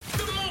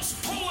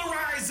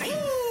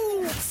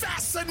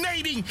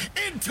fascinating,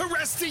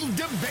 interesting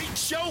debate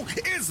show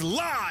is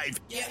live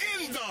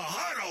in the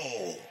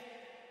huddle.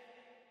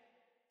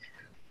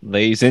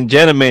 Ladies and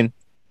gentlemen,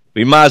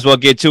 we might as well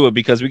get to it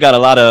because we got a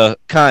lot of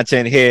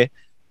content here,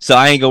 so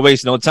I ain't gonna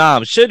waste no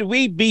time. Should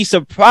we be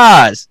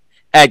surprised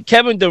at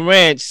Kevin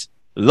Durant's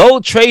low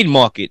trade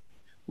market?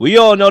 We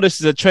all know this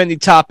is a trendy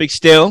topic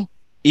still,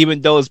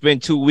 even though it's been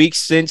 2 weeks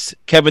since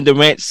Kevin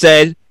Durant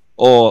said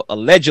or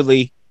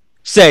allegedly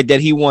said that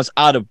he wants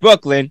out of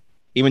Brooklyn,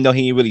 even though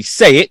he didn't really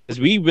say it, because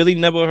we really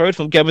never heard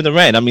from Kevin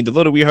Durant. I mean, the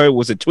little we heard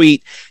was a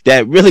tweet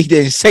that really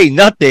didn't say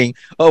nothing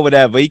or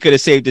whatever. He could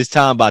have saved his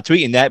time by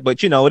tweeting that,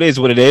 but, you know, it is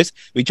what it is.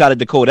 We try to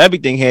decode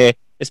everything here.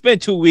 It's been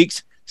 2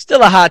 weeks,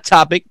 still a hot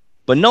topic,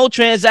 but no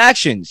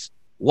transactions.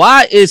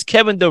 Why is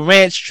Kevin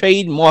Durant's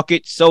trade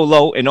market so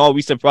low, and are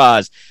we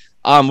surprised?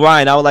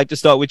 Ryan, I would like to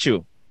start with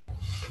you.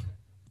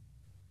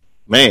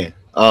 Man,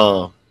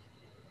 I'm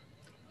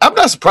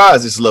not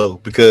surprised it's low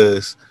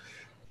because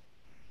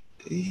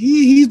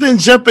he's been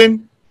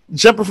jumping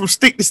from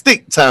stick to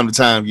stick time to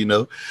time, you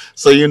know.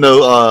 So, you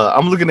know,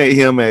 I'm looking at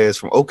him as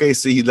from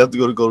OKC, he left to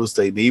go to Golden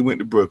State, and he went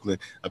to Brooklyn.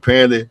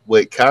 Apparently,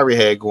 what Kyrie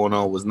had going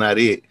on was not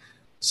it.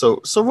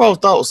 So raw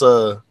thoughts.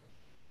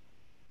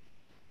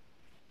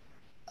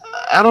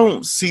 I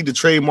don't see the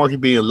trade market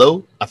being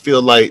low. I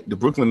feel like the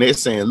Brooklyn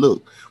Nets saying,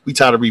 look, we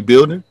tired of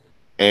rebuilding,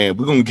 and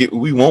we're going to get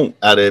what we want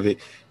out of it.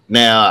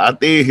 Now, I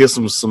did hear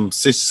some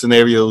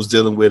scenarios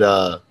dealing with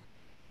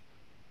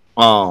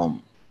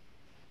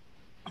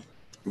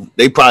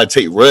they probably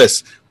take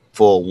Russ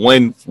for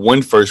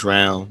one first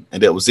round,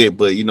 and that was it.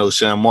 But, you know,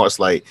 Sean Marks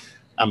like,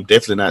 I'm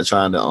definitely not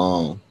trying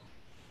to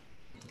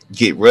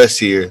get Russ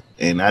here,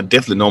 and I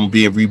definitely know I'm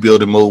be in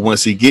rebuilding mode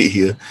once he get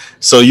here.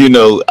 So, you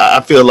know,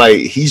 I feel like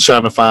he's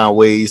trying to find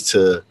ways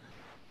to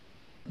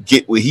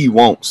get what he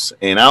wants,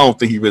 and I don't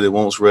think he really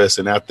wants Russ,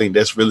 and I think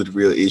that's really the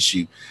real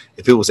issue.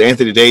 If it was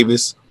Anthony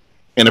Davis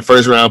and a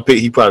first round pick,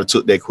 he probably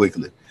took that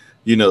quickly,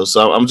 you know.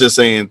 So I'm just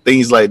saying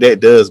things like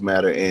that does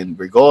matter, and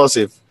regardless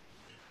if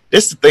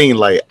that's the thing,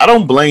 like, I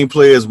don't blame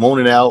players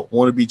wanting out,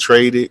 want to be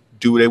traded,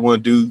 do what they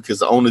want to do, because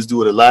the owners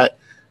do it a lot.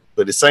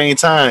 But at the same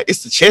time,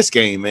 it's the chess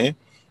game, man.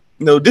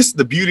 You know, this is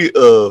the beauty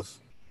of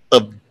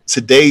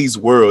today's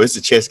world. It's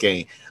a chess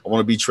game. I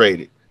want to be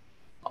traded.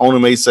 Owner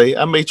may say,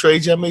 I may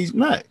trade you, I may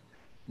not.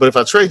 But if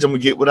I trade you, I'm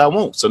going to get what I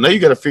want. So now you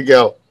got to figure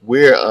out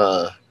where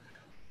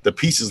the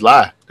pieces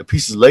lie, the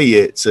pieces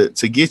lay at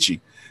to get you. I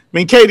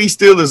mean, KD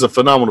still is a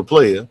phenomenal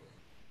player,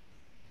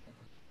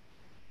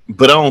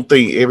 but I don't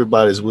think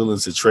everybody's willing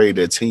to trade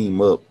their team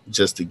up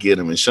just to get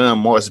him. And Sean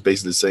Marks is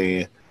basically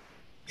saying,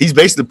 he's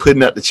basically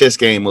putting out the chess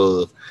game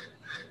of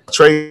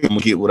trade, I'm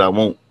going to get what I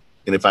want.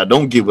 And if I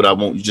don't get what I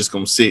want, you're just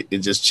going to sit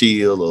and just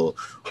chill, or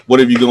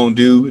whatever you're going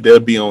to do, that'll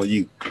be on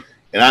you.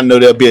 And I know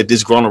there'll be a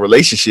disgruntled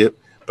relationship,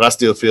 but I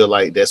still feel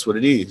like that's what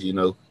it is. You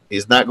know,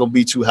 it's not going to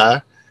be too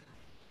high.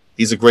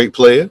 He's a great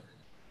player.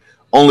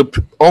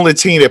 Only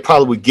team that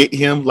probably would get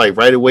him like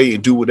right away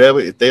and do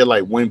whatever if they're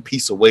like one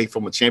piece away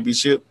from a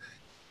championship.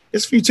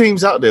 There's a few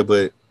teams out there,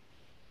 but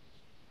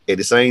at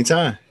the same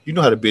time, you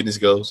know how the business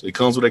goes. It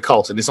comes with a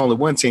cost, and it's only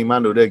one team I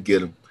know that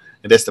get him,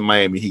 and that's the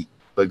Miami Heat.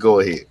 But go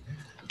ahead.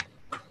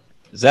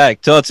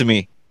 Zach, talk to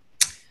me.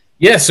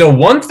 Yeah, so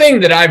one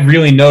thing that I've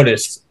really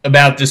noticed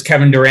about this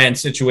Kevin Durant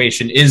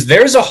situation is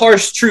there's a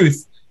harsh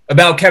truth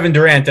about Kevin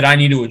Durant that I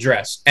need to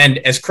address. And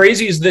as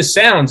crazy as this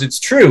sounds, it's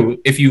true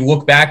if you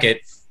look back at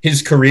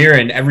his career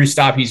and every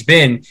stop he's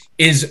been,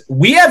 is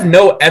we have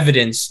no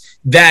evidence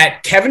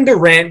that Kevin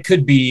Durant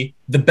could be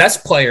the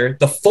best player,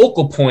 the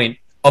focal point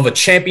of a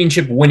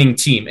championship winning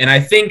team. And I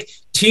think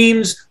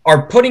teams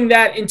are putting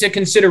that into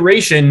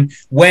consideration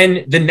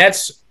when the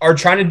Nets are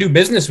trying to do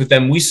business with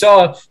them. We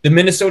saw the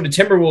Minnesota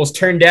Timberwolves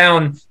turn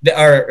down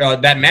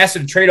that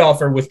massive trade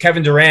offer with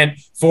Kevin Durant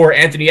for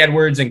Anthony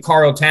Edwards and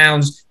Karl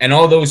Towns and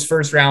all those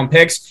first round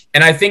picks.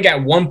 And I think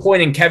at one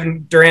point in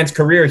Kevin Durant's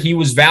career, he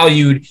was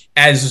valued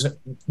as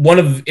one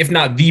of, if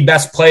not the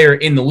best player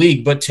in the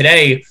league. But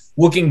today,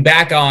 looking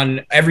back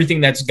on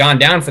everything that's gone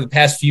down for the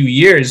past few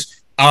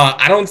years,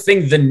 I don't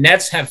think the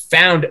Nets have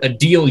found a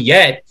deal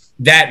yet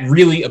that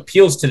really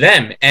appeals to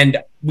them. And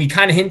we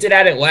kind of hinted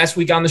at it last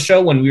week on the show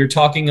when we were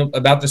talking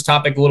about this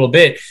topic a little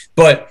bit,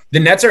 but the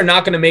Nets are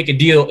not going to make a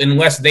deal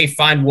unless they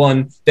find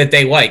one that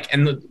they like.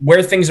 And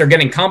where things are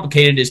getting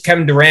complicated is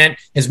Kevin Durant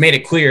has made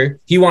it clear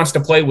he wants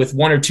to play with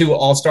one or two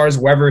All-Stars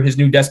wherever his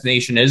new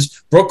destination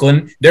is.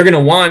 Brooklyn, they're going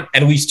to want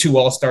at least two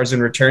All-Stars in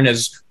return.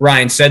 As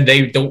Ryan said,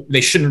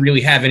 they shouldn't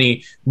really have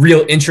any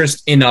real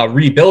interest in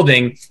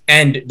rebuilding.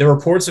 And the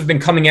reports have been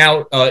coming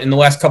out in the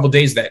last couple of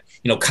days that,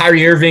 you know,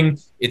 Kyrie Irving,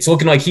 it's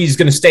looking like he's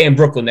going to stay in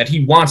Brooklyn, that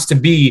he wants to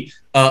be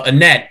a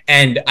Net.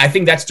 And I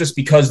think that's just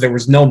because there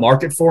was no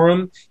market for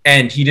him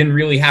and he didn't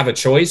really have a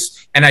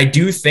choice. And I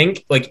do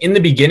think, like, in the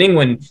beginning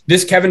when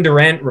this Kevin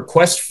Durant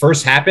request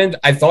first happened,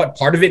 I thought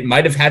part of it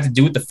might have had to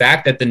do with the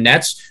fact that the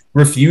Nets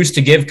refused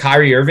to give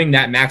Kyrie Irving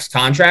that max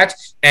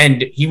contract.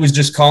 And he was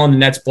just calling the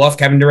Nets bluff,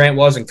 Kevin Durant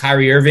was, and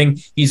Kyrie Irving,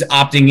 he's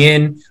opting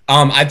in.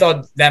 I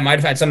thought that might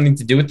have had something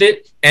to do with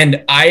it.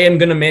 And I am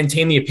going to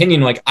maintain the opinion,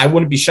 like, I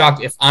wouldn't be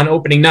shocked if on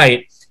opening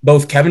night,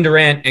 both Kevin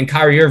Durant and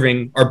Kyrie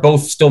Irving are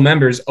both still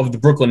members of the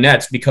Brooklyn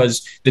Nets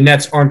because the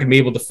Nets aren't going to be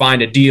able to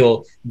find a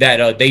deal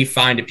that they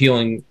find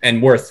appealing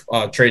and worth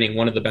trading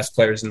one of the best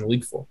players in the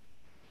league for.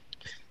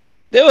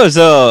 There was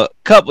a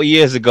couple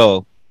years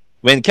ago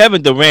when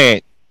Kevin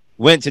Durant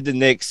went to the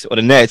Knicks, or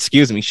the Nets,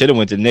 excuse me, should have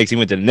went to the Knicks. He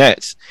went to the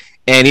Nets,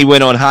 and he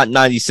went on Hot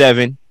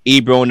 97,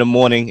 Ebro in the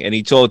morning, and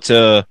he talked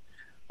to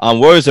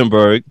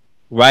Rosenberg,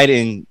 right?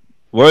 And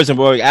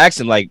Rosenberg asked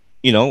him, like,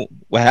 you know,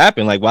 what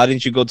happened? Like, why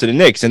didn't you go to the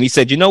Knicks? And he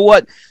said, you know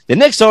what? The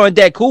Knicks aren't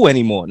that cool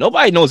anymore.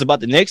 Nobody knows about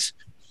the Knicks.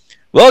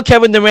 Well,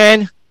 Kevin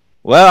Durant,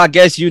 well, I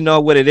guess you know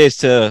what it is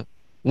to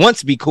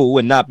once be cool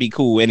and not be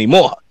cool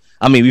anymore.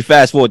 I mean, we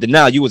fast forward to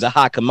now, you was a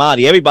hot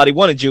commodity. Everybody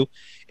wanted you,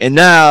 and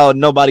now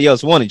nobody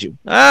else wanted you.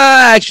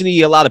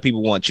 Actually, a lot of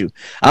people want you.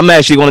 I'm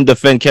actually going to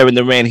defend Kevin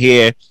Durant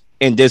here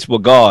in this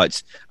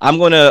regards. I'm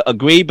going to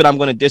agree, but I'm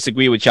going to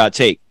disagree with y'all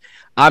take.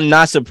 I'm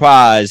not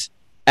surprised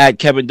at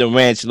Kevin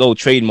Durant's low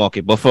trade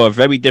market, but for a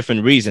very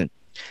different reason.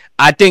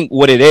 I think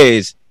what it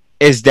is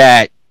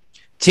that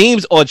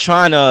teams are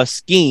trying to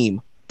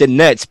scheme the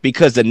Nets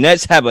because the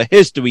Nets have a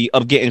history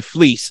of getting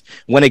fleeced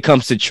when it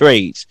comes to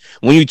trades.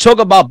 When you talk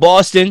about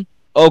Boston,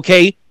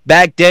 okay,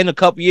 back then a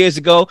couple years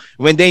ago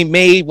when they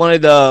made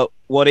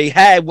they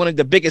had one of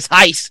the biggest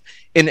heists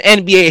in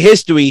NBA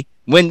history,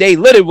 when they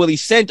literally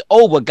sent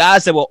over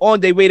guys that were on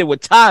their way to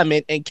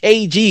retirement and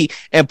KG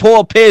and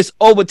Paul Pierce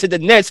over to the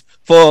Nets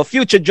for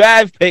future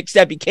draft picks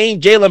that became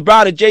Jaylen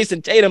Brown and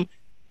Jason Tatum.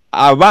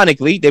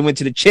 Ironically, they went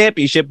to the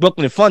championship.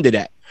 Brooklyn funded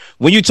that.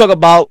 When you talk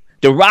about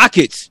the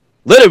Rockets,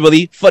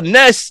 literally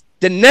finesse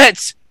the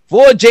Nets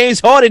for James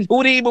Harden,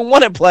 who didn't even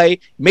want to play,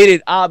 made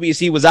it obvious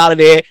he was out of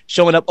there,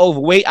 showing up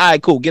overweight. All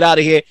right, cool, get out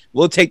of here.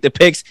 We'll take the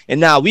picks, and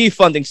now we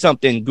funding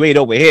something great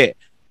over here.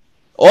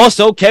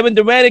 Also, Kevin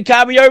Durant and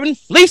Kyrie Irving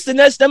fleeced the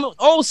Nets them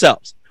own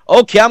selves.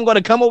 Okay, I'm going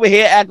to come over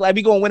here, act like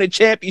we're going to win a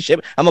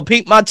championship. I'm going to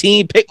pick my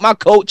team, pick my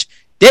coach.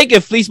 They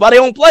get fleeced by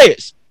their own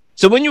players.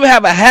 So when you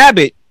have a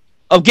habit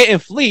of getting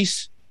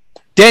fleeced,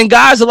 then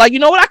guys are like, you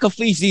know what? I could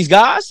fleece these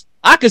guys.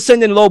 I could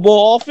send in low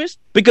ball offers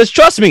because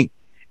trust me,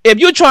 if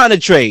you're trying to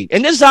trade,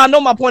 and this is how I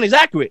know my point is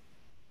accurate.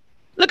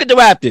 Look at the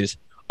Raptors.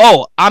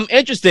 Oh, I'm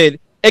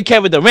interested in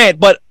Kevin Durant,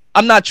 but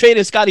I'm not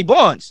trading Scotty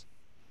Barnes.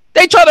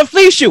 They try to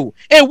fleece you.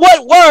 In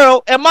what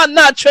world am I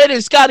not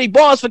trading Scotty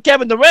Barnes for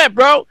Kevin Durant,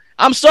 bro?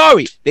 I'm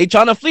sorry. They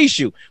trying to fleece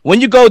you.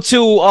 When you go to,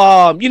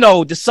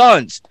 the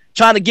Suns,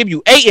 trying to give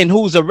you Ayton,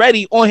 who's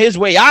already on his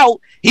way out.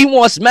 He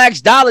wants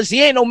max dollars.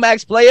 He ain't no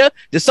max player.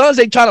 The Suns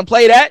ain't trying to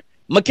play that.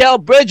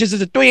 Mikal Bridges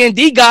is a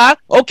 3-and-D guy.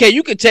 Okay,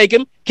 you can take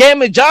him.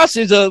 Cameron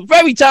Johnson's a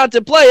very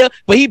talented player,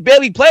 but he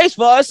barely plays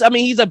for us. I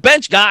mean, he's a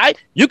bench guy.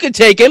 You can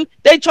take him.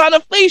 They trying to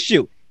fleece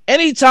you.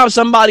 Anytime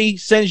somebody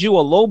sends you a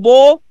low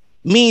ball,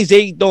 means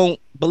they don't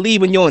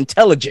believe in your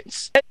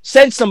intelligence.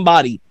 Send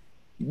somebody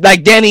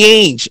like Danny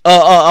Ainge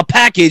a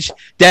package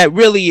that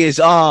really is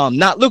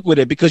not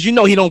lucrative because you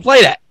know he don't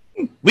play that.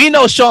 We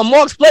know Sean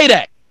Marks play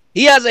that.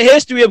 He has a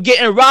history of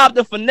getting robbed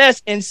of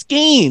finesse and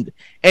schemed,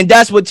 and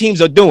that's what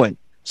teams are doing.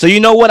 So you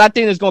know what? I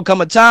think there's going to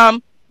come a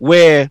time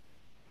where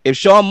if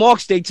Sean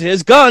Marks sticks to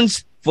his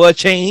guns for a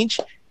change,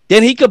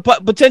 then he could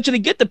potentially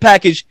get the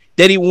package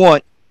that he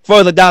want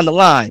further down the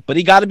line. But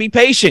he got to be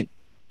patient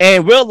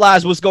and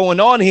realize what's going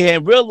on here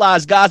and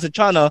realize guys are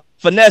trying to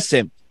finesse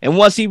him. And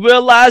once he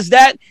realized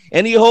that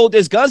and he hold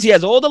his guns, he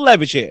has all the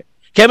leverage here.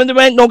 Kevin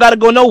Durant don't got to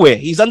go nowhere.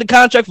 He's under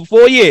contract for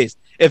 4 years.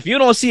 If you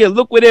don't see a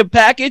lucrative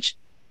package,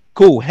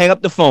 cool, hang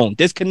up the phone,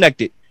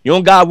 disconnect it. You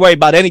don't got to worry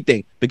about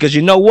anything because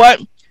you know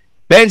what?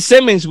 Ben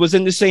Simmons was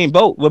in the same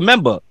boat.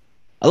 Remember,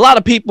 a lot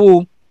of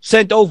people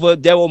sent over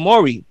Daryl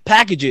Morey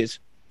packages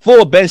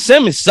for Ben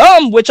Simmons,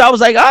 some which I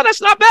was like, oh,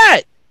 that's not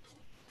bad.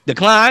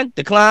 Decline,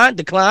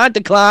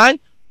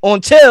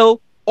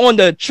 until on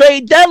the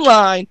trade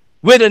deadline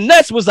where the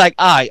Nets was like,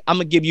 all right, I'm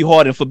going to give you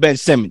Harden for Ben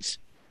Simmons.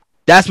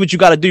 That's what you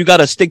got to do. You got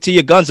to stick to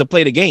your guns and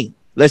play the game.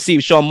 Let's see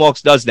if Sean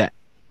Marks does that.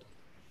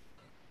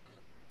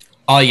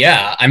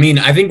 Yeah. I mean,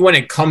 I think when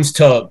it comes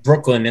to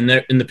Brooklyn and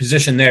in the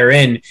position they're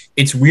in,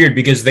 it's weird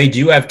because they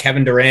do have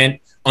Kevin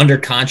Durant under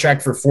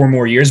contract for 4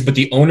 more years, but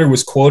the owner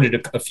was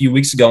quoted a few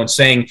weeks ago and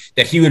saying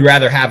that he would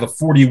rather have a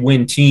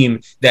 40-win team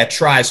that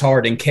tries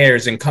hard and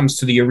cares and comes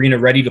to the arena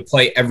ready to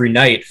play every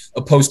night,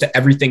 opposed to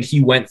everything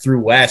he went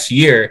through last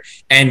year.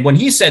 And when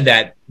he said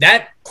that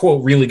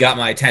quote really got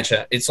my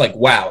attention. It's like,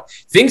 wow,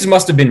 things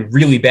must have been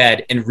really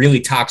bad and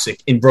really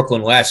toxic in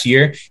Brooklyn last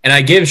year. And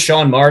I give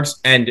Sean Marks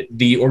and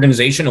the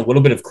organization a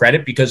little bit of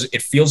credit because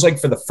it feels like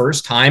for the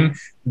first time,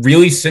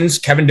 really since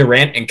Kevin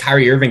Durant and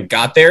Kyrie Irving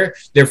got there,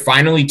 they're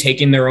finally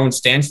taking their own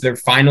stance. They're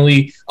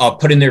finally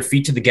putting their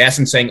feet to the gas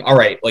and saying, all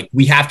right, like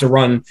we have to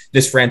run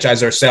this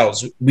franchise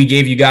ourselves. We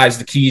gave you guys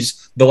the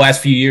keys the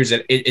last few years.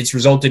 It's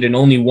resulted in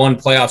only 1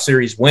 playoff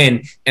series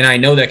win. And I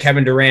know that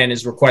Kevin Durant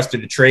is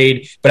requested a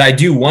trade, but I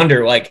do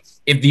wonder, like,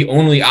 if the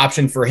only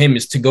option for him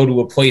is to go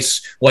to a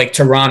place like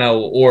Toronto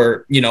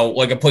or,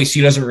 like a place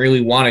he doesn't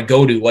really want to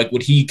go to, like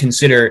would he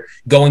consider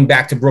going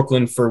back to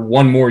Brooklyn for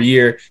one more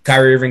year?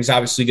 Kyrie Irving's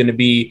obviously going to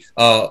be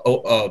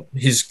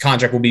his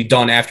contract will be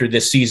done after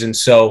this season,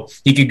 so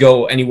he could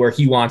go anywhere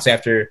he wants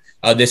after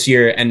this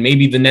year, and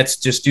maybe the Nets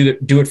just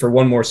do it for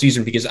one more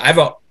season, because I have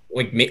a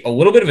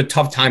little bit of a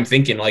tough time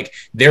thinking like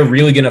they're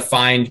really going to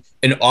find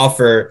an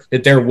offer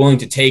that they're willing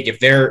to take if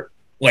they're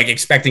like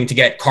expecting to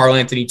get Karl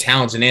Anthony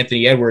Towns and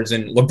Anthony Edwards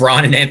and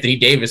LeBron and Anthony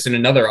Davis in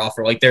another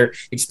offer. Like they're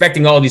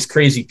expecting all these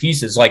crazy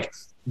pieces. Like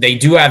they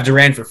do have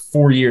Durant for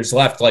 4 years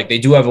left. Like they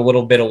do have a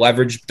little bit of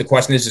leverage. The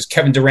question is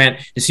Kevin Durant,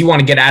 does he want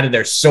to get out of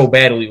there so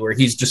badly where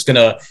he's just going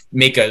to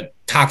make a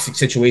toxic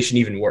situation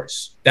even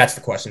worse? That's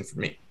the question for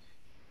me.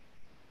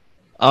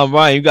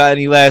 Ryan, you got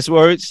any last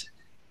words?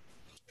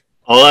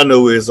 All I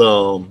know is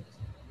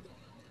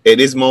at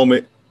this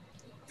moment,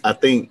 I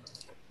think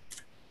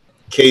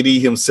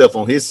KD himself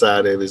on his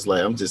side of it is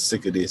like, I'm just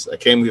sick of this. I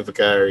came here for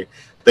Kyrie.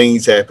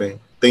 Things happen.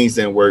 Things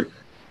didn't work.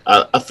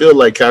 I feel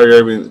like I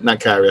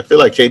feel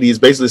like KD is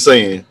basically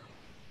saying,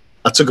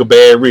 I took a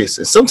bad risk.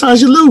 And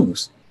sometimes you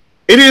lose.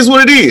 It is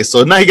what it is.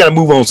 So now you got to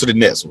move on to the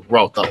next one.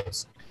 Raw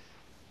thoughts.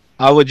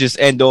 I would just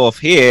end off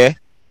here.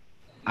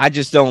 I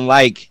just don't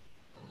like,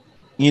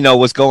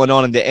 what's going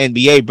on in the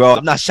NBA, bro.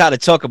 I'm not shy to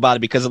talk about it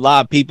because a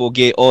lot of people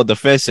get all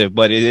defensive,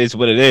 but it is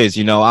what it is.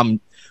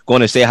 I'm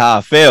going to say how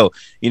I feel.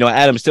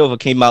 Adam Silver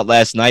came out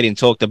last night and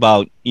talked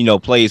about,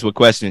 players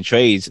requesting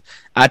trades.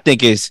 I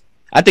think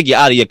you're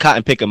out of your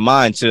cotton picking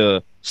mind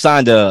to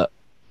sign the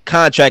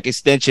contract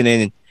extension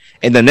in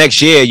the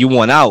next year you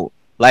want out.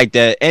 Like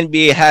the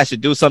NBA has to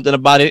do something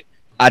about it.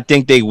 I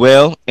think they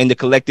will in the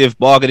collective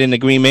bargaining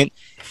agreement.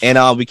 And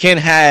we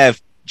can't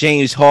have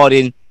James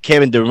Harden,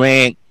 Kevin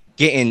Durant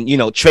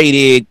getting,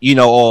 traded,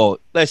 or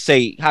let's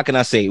say,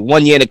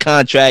 1 year in the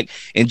contract,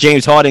 and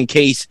James Harden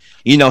case,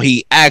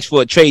 he asked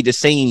for a trade the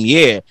same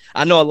year.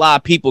 I know a lot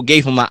of people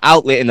gave him an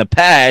outlet in the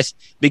past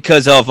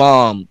because of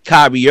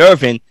Kyrie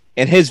Irving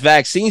and his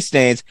vaccine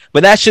stance,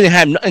 but that shouldn't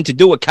have nothing to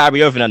do with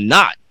Kyrie Irving or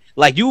not.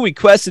 Like, you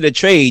requested a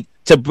trade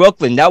to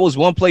Brooklyn. That was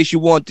one place you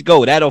wanted to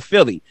go, that or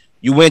Philly.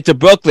 You went to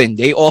Brooklyn.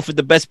 They offered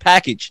the best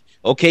package.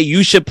 Okay,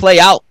 you should play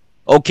out.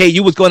 Okay,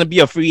 you was going to be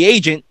a free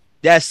agent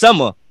that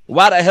summer.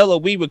 Why the hell are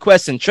we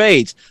requesting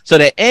trades? So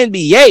the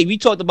NBA, we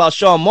talked about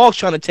Sean Marks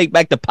trying to take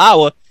back the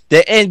power.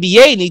 The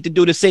NBA need to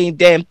do the same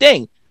damn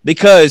thing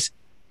because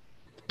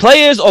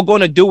players are going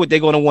to do what they're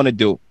going to want to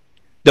do.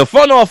 The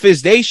front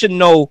office, they should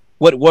know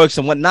what works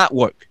and what not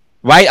work,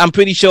 right? I'm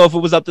pretty sure if it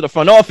was up to the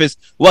front office,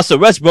 Russell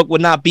Westbrook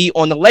would not be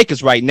on the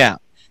Lakers right now.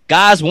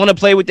 Guys want to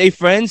play with their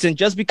friends, and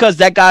just because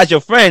that guy's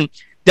your friend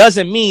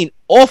doesn't mean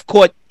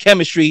off-court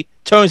chemistry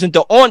turns into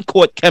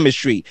on-court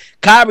chemistry.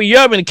 Kyrie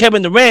Irving and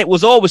Kevin Durant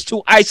was always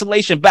two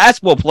isolation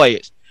basketball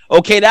players.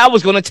 Okay, that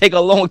was going to take a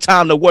long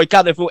time to work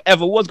out if it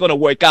ever was going to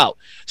work out.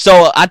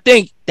 So I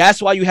think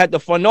that's why you had the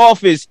front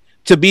office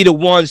to be the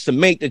ones to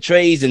make the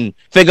trades and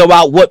figure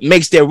out what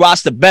makes their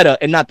roster better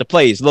and not the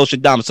players. Lil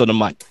Shadam, so the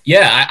mic.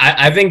 Yeah,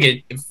 I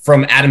think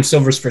from Adam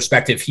Silver's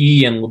perspective,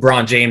 he and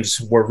LeBron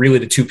James were really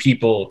the two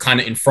people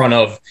kind of in front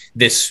of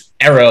this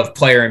era of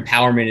player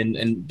empowerment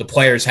and the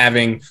players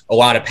having a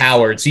lot of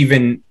power. It's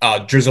even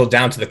drizzled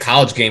down to the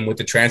college game with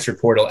the transfer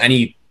portal.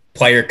 Any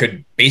player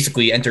could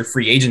basically enter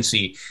free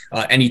agency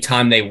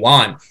anytime they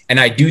want. And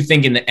I do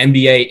think in the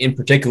NBA in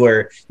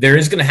particular, there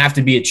is going to have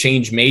to be a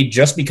change made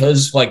just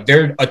because like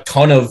there are a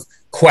ton of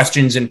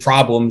questions and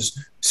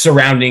problems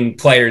surrounding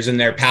players and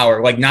their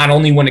power. Like not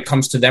only when it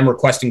comes to them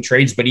requesting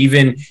trades, but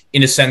even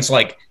in a sense,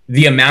 like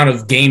the amount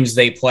of games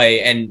they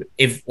play and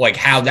if like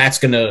how that's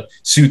going to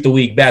suit the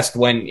league best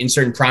when in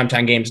certain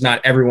primetime games,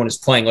 not everyone is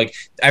playing. Like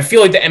I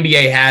feel like the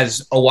NBA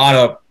has a lot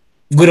of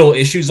little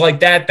issues like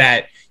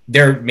that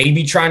they're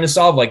maybe trying to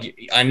solve. Like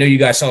I know you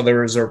guys saw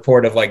there was a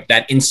report of like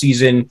that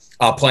in-season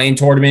playing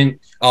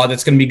tournament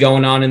that's going to be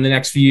going on in the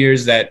next few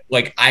years that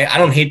like I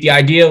don't hate the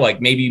idea,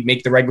 like maybe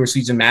make the regular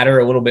season matter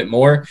a little bit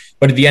more,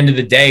 but at the end of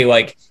the day,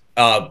 like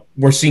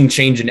we're seeing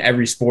change in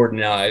every sport,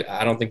 and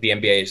I don't think the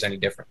NBA is any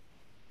different.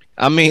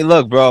 I mean,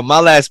 look, bro,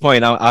 my last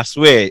point, I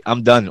swear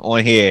I'm done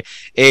on here,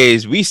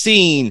 is we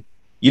seen,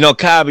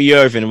 Kyrie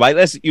Irving, right?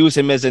 Let's use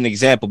him as an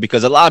example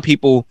because a lot of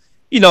people,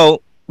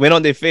 went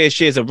on their fair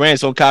shares of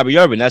rants on Kyrie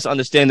Irving. That's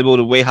understandable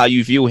the way how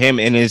you view him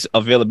and his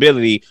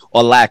availability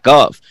or lack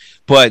of.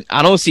 But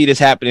I don't see this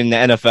happening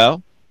in the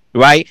NFL,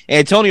 right?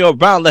 Antonio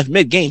Brown left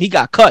mid-game. He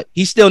got cut.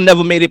 He still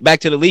never made it back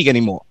to the league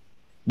anymore.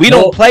 We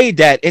don't play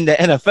that in the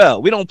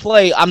NFL. We don't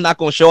play, I'm not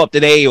going to show up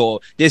today or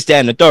this, that,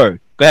 and the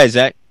third. Go ahead,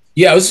 Zach.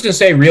 Yeah, I was just going to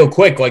say real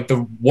quick, like the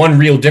one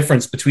real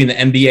difference between the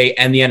NBA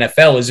and the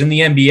NFL is in the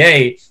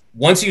NBA,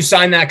 once you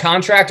sign that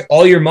contract,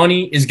 all your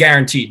money is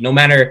guaranteed, no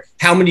matter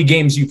how many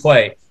games you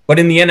play. But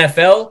in the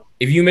NFL,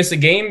 if you miss a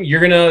game,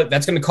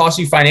 that's going to cost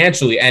you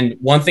financially. And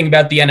one thing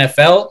about the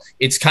NFL,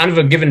 it's kind of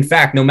a given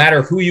fact. No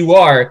matter who you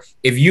are,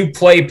 if you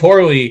play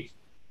poorly,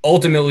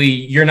 ultimately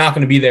you're not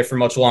going to be there for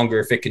much longer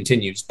if it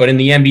continues. But in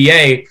the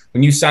NBA,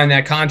 when you sign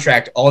that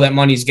contract, all that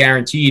money's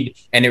guaranteed,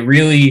 and it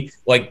really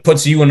like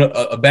puts you in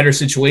a better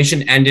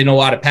situation and in a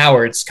lot of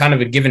power. It's kind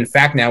of a given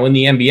fact now in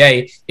the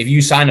NBA. If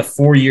you sign a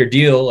 4-year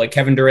deal like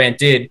Kevin Durant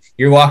did,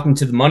 you're locked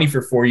into the money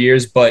for 4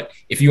 years. But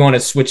if you want to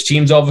switch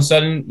teams all of a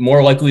sudden,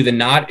 more likely than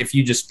not, if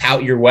you just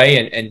pout your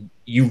way and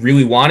you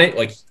really want it,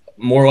 like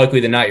more likely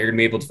than not, you're going to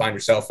be able to find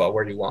yourself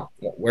where you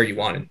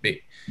want it to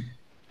be.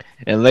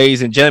 And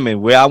ladies and gentlemen,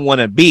 where I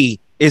want to be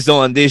is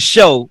on this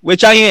show,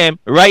 which I am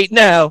right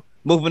now.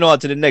 Moving on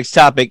to the next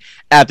topic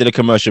after the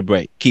commercial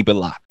break. Keep it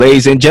locked.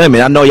 Ladies and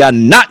gentlemen, I know y'all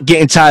not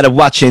getting tired of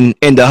watching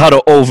In the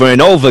Huddle over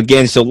and over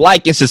again. So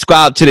like and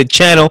subscribe to the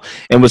channel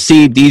and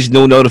receive these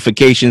new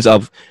notifications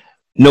of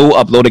new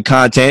uploaded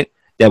content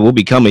that will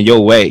be coming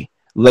your way.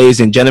 Ladies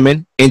and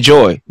gentlemen,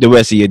 enjoy the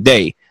rest of your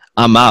day.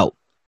 I'm out.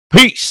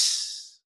 Peace.